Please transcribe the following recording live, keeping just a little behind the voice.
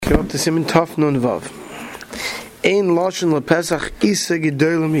Go up to Siman Tov Nun Vav. Ein Lashon LePesach Isa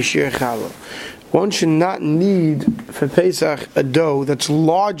Gedola Mishir Challah. One should not need for Pesach a dough that's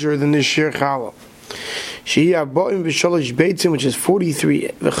larger than the Shir Challah. Shehi Arba'im V'Shalosh Beitzim, which is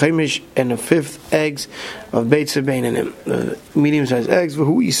 43 v'chemish and a fifth eggs of Beitzah Beinanim, medium-sized eggs.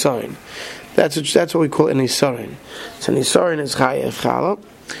 V'hu Isarin. That's what we call an Isarin. So an Isarin is Chayav Challah.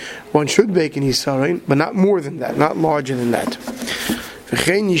 One should bake an Isarin, but not more than that, not larger than that.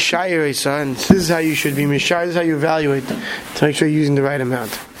 V'chein Yishayir Isa, and this is how you should be Mishayir. This is how you evaluate to make sure you're using the right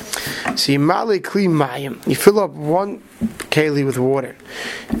amount. So Yimale Kli Mayim, you fill up one keli with water.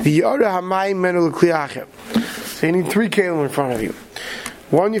 V'yara hamayim menu l'kli acher. So you need 3 kelim in front of you.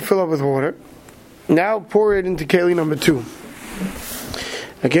 One you fill up with water. Now pour it into keli number 2.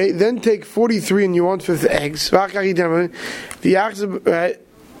 Okay, then take 43 and you 1/5 eggs.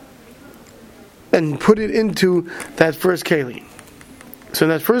 And put it into that first keli. So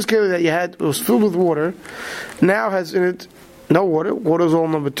that first keli that you had was filled with water, now has in it no water. Water is all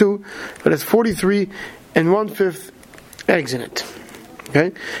number 2, but it's 43 and 1/5 eggs in it.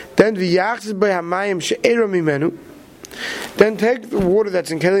 Okay. Then then take the water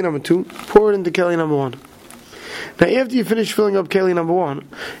that's in keli number 2, pour it into keli number 1. Now, after you finish filling up keli number 1,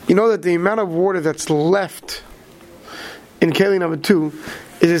 you know that the amount of water that's left in keli number 2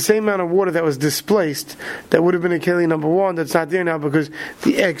 is the same amount of water that was displaced that would have been in keli number 1 that's not there now because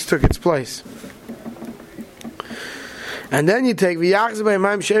the eggs took its place. And then you take and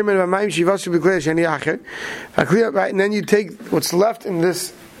then you take what's left in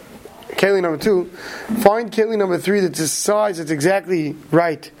this keli number 2, find keli number 3 that's the size that's exactly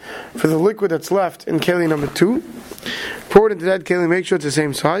right for the liquid that's left in keli number 2, pour it into that keli, make sure it's the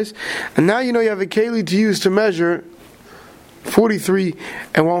same size, and now you know you have a keli to use to measure 43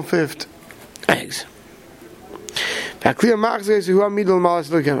 and 1/5 eggs.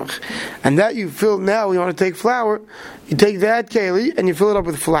 And that you fill, now we want to take flour, you take that keli and you fill it up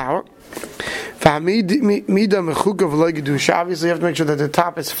with flour. Obviously you have to make sure that the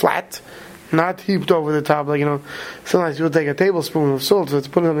top is flat, not heaped over the top, like, sometimes people take a tablespoon of salt, so let's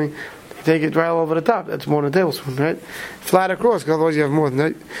put something, you take it right all over the top, that's more than a tablespoon, right? Flat across, because otherwise you have more than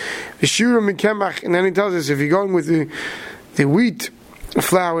that. And then he tells us, if you're going with the wheat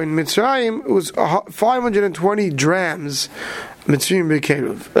flour in Mitzrayim, it was 520 drams Mitzrayim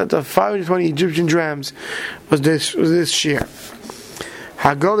Bekeruv. That's 520 Egyptian drams was this shear.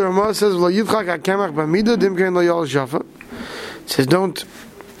 Hagol the Ramah says, "Lo yivchak hakemach b'midah dimkein lo yol shafa." Says, don't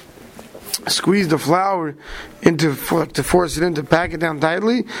squeeze the flour to force it in, to pack it down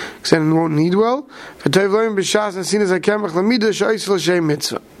tightly, because then it won't knead well.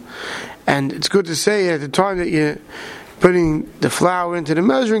 And it's good to say at the time that you're putting the flour into the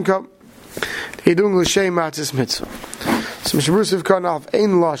measuring cup, you're doing l'shem matzis mitzvah. So Mishabur Kanaf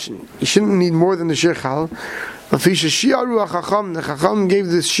ein lashon. You shouldn't need more than the shir chal. The Chacham gave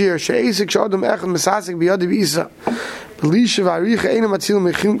this shir she'esik she'adam echad mesasik biyadi v'isa.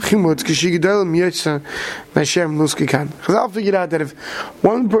 Chazal figured out that if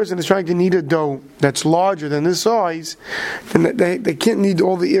one person is trying to knead a dough that's larger than this size, then they can't knead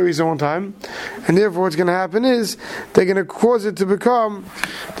all the areas at one time, and therefore what's going to happen is they're going to cause it to become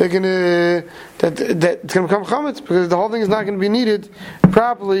it's going to become chametz, because the whole thing is not going to be kneaded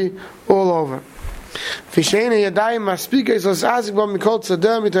properly all over. One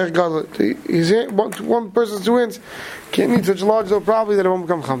person's 2 hands can't knead such a large dough properly that it won't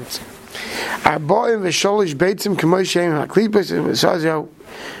become chametz.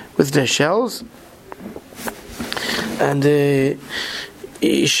 With the shells and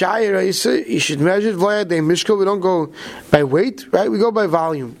you should measure it. We don't go by weight, right? We go by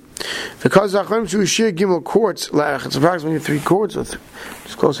volume. Because Gimel quarts, it's approximately 3 quarts, it's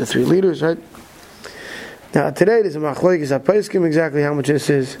close to 3 liters, right? Now today there's a machlokes haposkim exactly how much this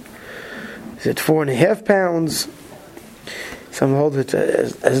is. Is it 4.5 pounds? Some hold it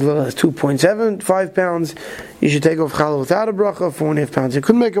as little as 2.75 pounds. You should take off challah without a bracha. 4.5 pounds you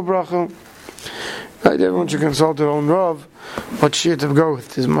could make a bracha. Right, everyone should consult their own rav what shir to go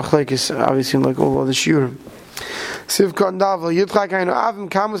with. This machlokes obviously like all other shiurim.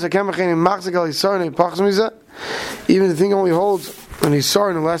 Even the thing only holds when he's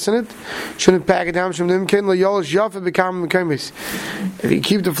sorry and less in it, shouldn't pack it down. If you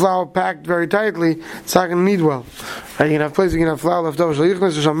keep the flour packed very tightly, it's not going to knead well. Right? You can have places you can have flour left over,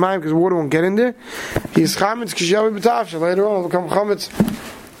 because water won't get in there. He's chametz kishavi b'tafsha. Later on, it'll become chametz.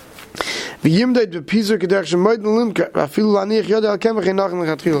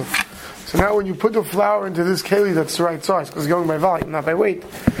 So now when you put the flour into this keli that's the right size, because it's going by volume, not by weight.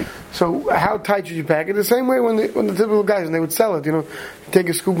 So So how tight should you pack it? The same way when the typical guys, when they would sell it, take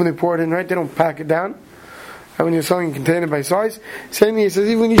a scoop and they pour it in, right? They don't pack it down. And when you're selling a container by size, same thing, he says,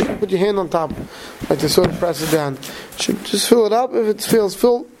 even when you should put your hand on top, like to sort of press it down. Should just fill it up. If it feels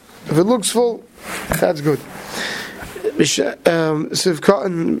full, if it looks full, that's good. Siv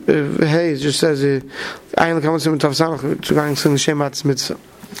Cotton Hayes just says, eigentlich kann man sich mit Tafsanach zu gehen zum Schematz Mitzvah.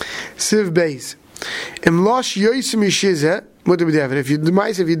 Siv Beis. Im Losh Yosim Yishize, mutter b'diavad. If you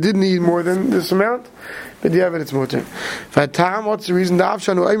did need more than this amount, b'diavad it's mutter. V'atam, what's the reason?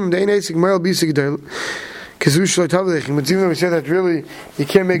 Da'avshan u'ayim de'en eisik ma'el b'isik de'el. Kazush lo tavlechim. But even though we say that really, you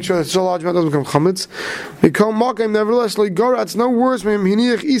can't make sure that so large amount doesn't become chametz. We call makayim, nevertheless, like Gora, it's no worse than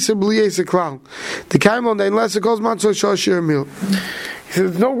hiniach isa b'li eisik klal. The kaimon de'en unless it calls man so shashir meal. He says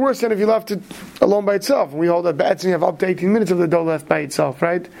it's no worse than if you left it alone by itself. And we hold that bats and you have up to 18 minutes of the dough left by itself,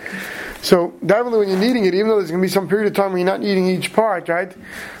 right? So definitely when you're kneading it, even though there's going to be some period of time where you're not kneading each part, right?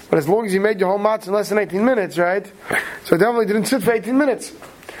 But as long as you made your whole matzah in less than 18 minutes, right? So it definitely didn't sit for 18 minutes.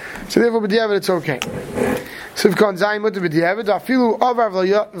 So therefore, b'diavad, it's okay. So if kon zayin mutter b'diavad, afilu avar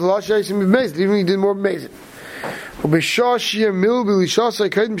v'losh yaisim b'mezid, even if you did more b'mezid. U'b'shah shir mil b'lishasai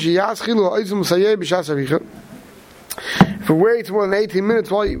kaidim she'yaschilu ha'izum sayeh b'shas aricha. If it waits more than 18 minutes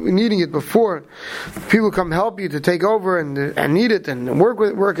while you're kneading it before people come help you to take over and knead it and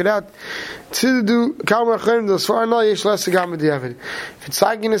work it out, if it's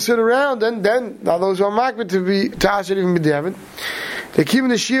like going to sit around, then now those who are makbid to be tashed even b'diavad, they keep in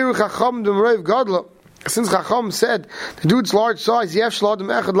the shir chacham dem reiv gadla. Since Chacham said to do its large size, one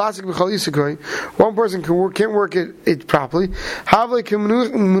person can't work it properly. Therefore,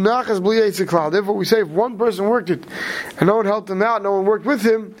 we say if one person worked it and no one helped him out, no one worked with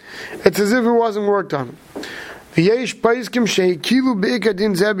him, it's as if it wasn't worked on. Now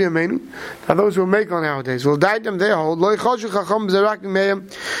those who make on nowadays will die them they hold. So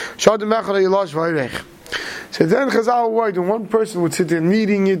then Chazal worried when one person would sit there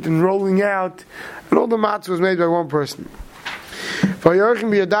kneading it and rolling out, and all the matzah was made by one person. They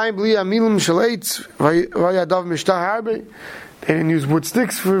didn't use wood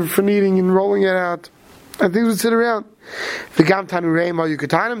sticks for kneading and rolling it out, and things would sit around. They had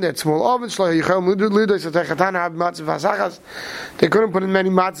small ovens. They couldn't put in many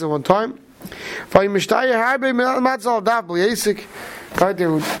matzahs at one time. Right,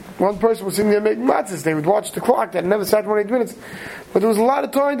 one person was sitting there making matzahs. They would watch the clock. That never sat more than 8 minutes. But there was a lot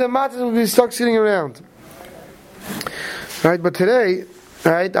of time that matzahs would be stuck sitting around. Right, but today,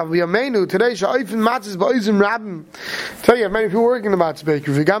 right, today, tell you, many people working in the matzah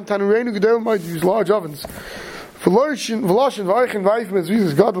bakery. They might use large ovens. Right,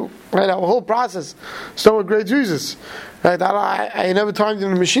 our whole process started with great Jesus. Right, I never timed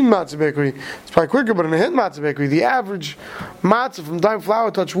in a machine matzah bakery. It's probably quicker, but in a hand matzah bakery, the average matzah from time flour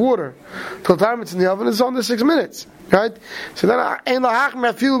touch water till the time it's in the oven is under 6 minutes. Right? So then he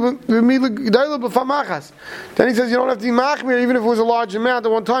says you don't have to be machmir even if it was a large amount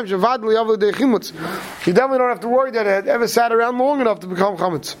at one time. You definitely don't have to worry that it ever sat around long enough to become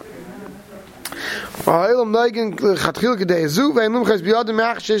chametz.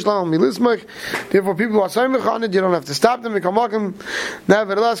 Therefore, people who are saying on it, you don't have to stop them.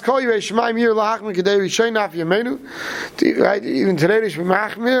 Nevertheless, call you a shemaim here lahachmir kedei rishayin af yemenu. Right? Even today, they should be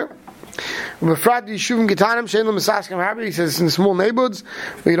machmir. He says in small neighborhoods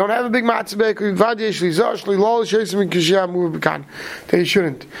where you don't have a big matzah bakery, they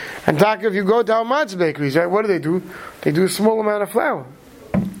shouldn't. And if you go to our matzah bakeries, right, what do? They do a small amount of flour.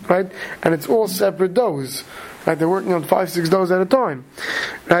 Right? And it's all separate doughs. Right? They're working on 5-6 doughs at a time.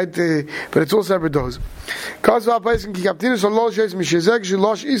 Right? But it's all separate doughs.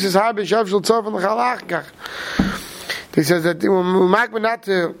 He says that when not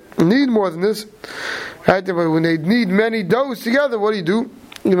to need more than this, right? But when they need many doughs together, what do?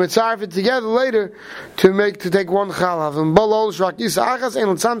 You mitzaref it together later to take one chalav. And balol shrak isa achas ein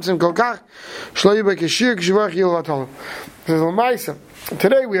l'tzamtzim kol kach shlo yibek yeshir k'shivach yil vatol.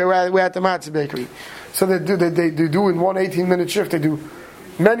 Today we're at the matzah bakery, so they do in one 18-minute shift. They do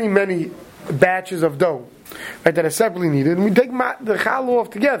many batches of dough, right? That are separately needed, and we take the chal off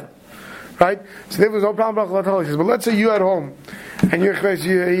together. Right? So there was no problem. But let's say you're at home and you're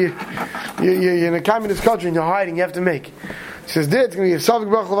in a communist country and you're hiding, you have to make. He says, there it's going to be a Savik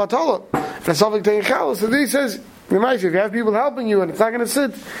Brach Levatala and a Savik Tein Chal. So he says, if you have people helping you and it's not going to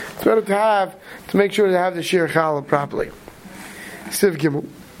sit, it's better to make sure to have the Shir Chal properly. Siv Gimel.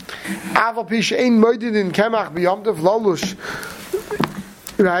 Aval Pisha Ein Moedid in Kemach B'Yomtiv Lolush.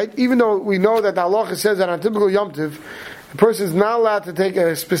 Right? Even though we know that the halacha says that on typical Yom Tiv, the person is not allowed to take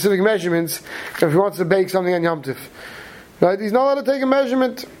specific measurements if he wants to bake something on Yom Tiv. Right? He's not allowed to take a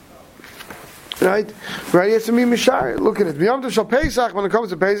measurement. right? Right, he has to be Mishar. Look at it. B'yom Tov Shal Pesach, when it comes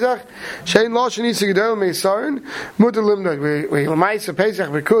to Pesach, Shein Lashon Isa Gedol Meisarin, Mutter Limnod. We Lamaisa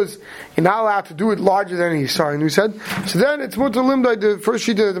Pesach because you're not allowed to do it larger than Isarin. We said so. Then it's Mutter Limnod. The first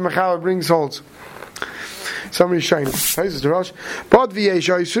sheet that the Mechaber brings holds. Somebody shining. This the Rosh. But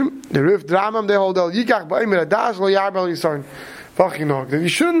v'yeshoysim the Rif Dramam they hold el Yikach ba'imir adas lo yarbel Isarin. V'chinog. If you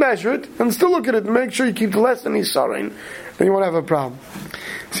shouldn't measure it and still look at it, and make sure you keep less than Isarin, then you won't have a problem.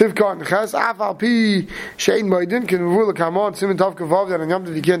 Sivkot Nechas Afal Pi Shein Moedin can rule come on Simon Tov Kavav that and Yom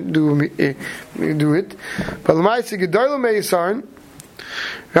Tov you can't do it. But L'maisi Gedolim Meisarin,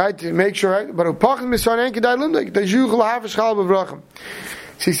 right? To make sure, right? But Upachim Meisarin ain't Gedolim like the Juchel Hafish Chal Bevrachim.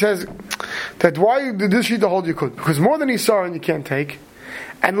 So he says that why did this sheet hold you could? Because more than Isarin you can't take,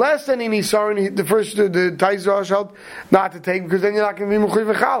 and less than in Isarin the first the Taiz held not to take because then you're not going to be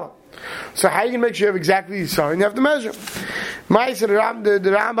Mechuv V'Chala. So how you can make sure you have exactly Isarin? You have to measure. The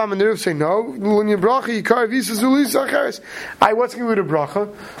Rambam and the Rif say no. When you bracha, you carve Yisas Ulis. What's going to be the bracha?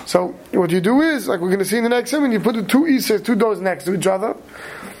 So what you do is, like we're going to see in the next segment, you put the two Yisas, two doughs next to each other.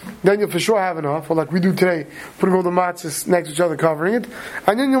 Then you'll for sure have enough, or like we do today, putting all the matzahs next to each other, covering it,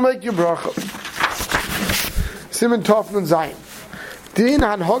 and then you'll make your bracha. Simon Tofman Zayin. Din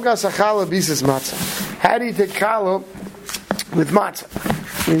han hogas achala bisis matzah. How do you take challah with matzah?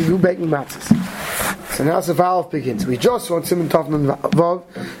 When you do baking matzahs. So now the valve begins. We just want Simon Tofman Vav,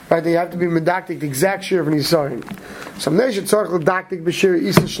 right? They have to be medactic, the exact share of an Isarin. Some nation tzarch ledactic b'shir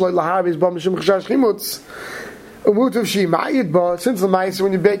isa shloit lahabis b'am mishum chashash chimutz. Since the mice,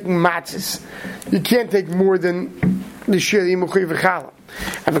 when you're baking matzahs, you can't take more than the shir the imuchay v'chala,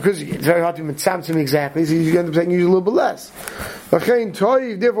 and because it's very hard to mitzamtzim exactly, so you end up taking usually a little bit less.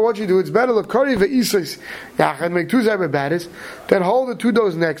 Therefore, what you do, it's better to kari v'isais yachad, make two separate batters, then hold the two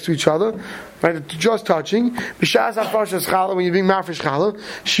doughs next to each other, right? Just touching. B'shas hafashas chala, when you're being mafresh chala,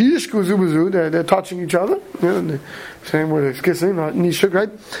 shiyishku zubazu, they're touching each other. The same word as kissing, not nishuk,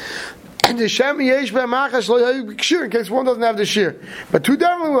 right? And the Shem yesh be'machash lo yayu kshir, in case one doesn't have the shear, but two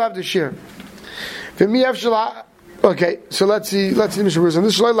definitely will have the shear. Okay, so let's see Mishnah Berurah. And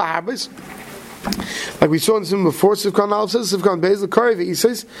this is lahabis, like we saw in some before. Sivkan Aleph says Sivkan Beis l'Kari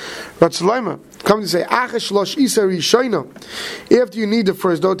v'Isais Ratzlaima. Come to say Achash Losh Isa Rishayna. After you need the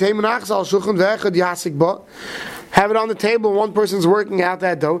first dough, Teiman Achas Al Shulchan Ve'echad Yasik Ba. Have it on the table. One person's working out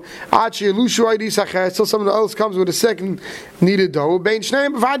that dough. Till someone else comes with a second needed dough. Then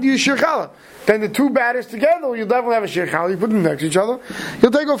the two batters together, you'll definitely have a shir challah. You put them next to each other.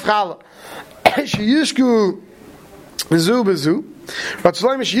 You'll take off challah. Sheyishku zu bezu.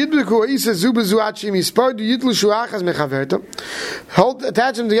 Hold,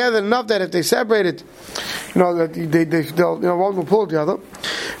 attach them together enough that if they separate it, they'll one will pull the other.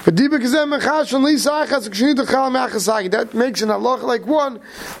 That makes an halach like one.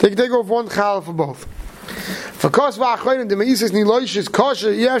 They can take off one challah for both. For course, the meises niloishes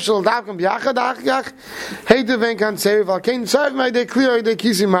kosher yeshel davkan b'yachad achach heite ven kan serve al kein serve my de clear de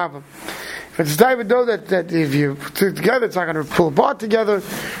kisim happen. If it's the type of dough that if you put it together, it's not going to pull apart together,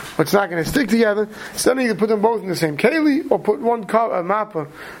 or it's not going to stick together. So then you put them both in the same keli, or put one mappa,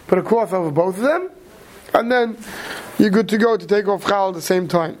 put a cloth over both of them, and then you're good to go to take off chal at the same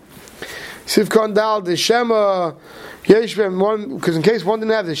time. Sivkon dal the shema yesh one, because in case one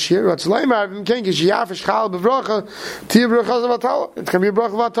didn't have the shir, it's leimer in case yafish chal bevracha tia bracha zavatala. It's going to be a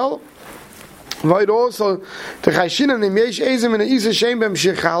bracha zavatala. Weil also the Chayshina im Yesh Ezem in Isa Shem Bem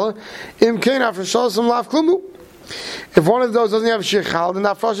Shirchala Im Kein After Shalom Lav Klumu. If one of those doesn't have Shirchala, then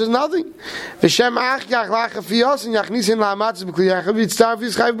that frosh is nothing. V'Shem Ach Yach Lacha Fiyos and Yachnisin La'amatz B'Kliyach V'Yitztar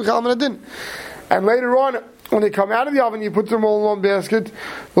V'Yitzchayv B'Chal Menadin. And later on, when they come out of the oven, you put them all in one basket.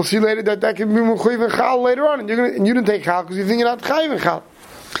 We'll see later that can be Mechuyev and Chal later on, and you didn't take Chal because you think you're not Chayev and Chal.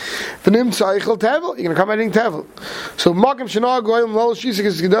 V'nim tzaychel tevel, you're going to come adding tevel. So Makam Shanah Goyim Lol Shisik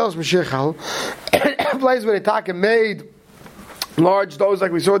is Gedelos Mashiach Chal. A place where the Taka made large doughs,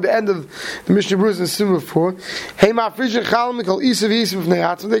 like we saw at the end of the Mishnah Berurah and Simon before. Hey ma frishin Chal Mikol Isa V'Isa V'Nei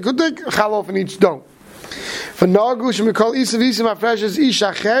Atzim. They could take Chal off in each dough. For Nagush Mikol Isa V'Isa Mafresh is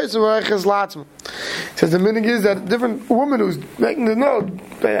Isha Cherz and Vareches Latzim. Says the meaning is that a different woman who's making the dough,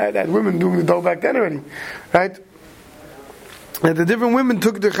 they had women doing the dough back then already, right? And the different women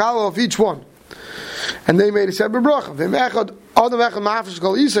took the challah of each one, and they made a separate bracha.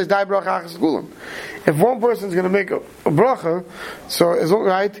 If one person is going to make a bracha, so it's all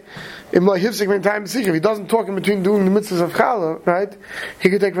right. If he doesn't talk in between doing the mitzvahs of challah, right,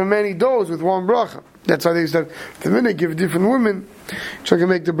 he could take from many doughs with one bracha. That's why they said the minute give different women, so can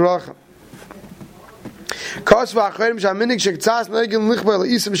make the bracha. For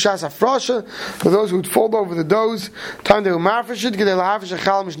those who would fold over the doughs, time they will marfish it, get a lahafish a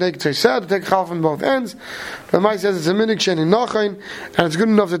chal mishnei said to take chal from both ends. The Ramai says it's a minik sheni nochain, and it's good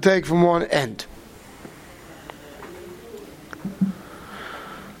enough to take from one end.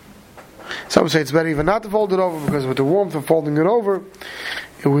 Some say it's better even not to fold it over, because with the warmth of folding it over,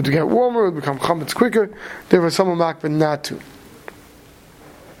 it would get warmer, it would become chametz quicker. Therefore, some will makbid not to.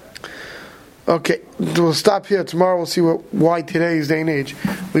 Okay, we'll stop here. Tomorrow we'll see why today's day and age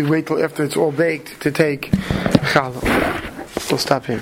we wait till after it's all baked to take challah. We'll stop here.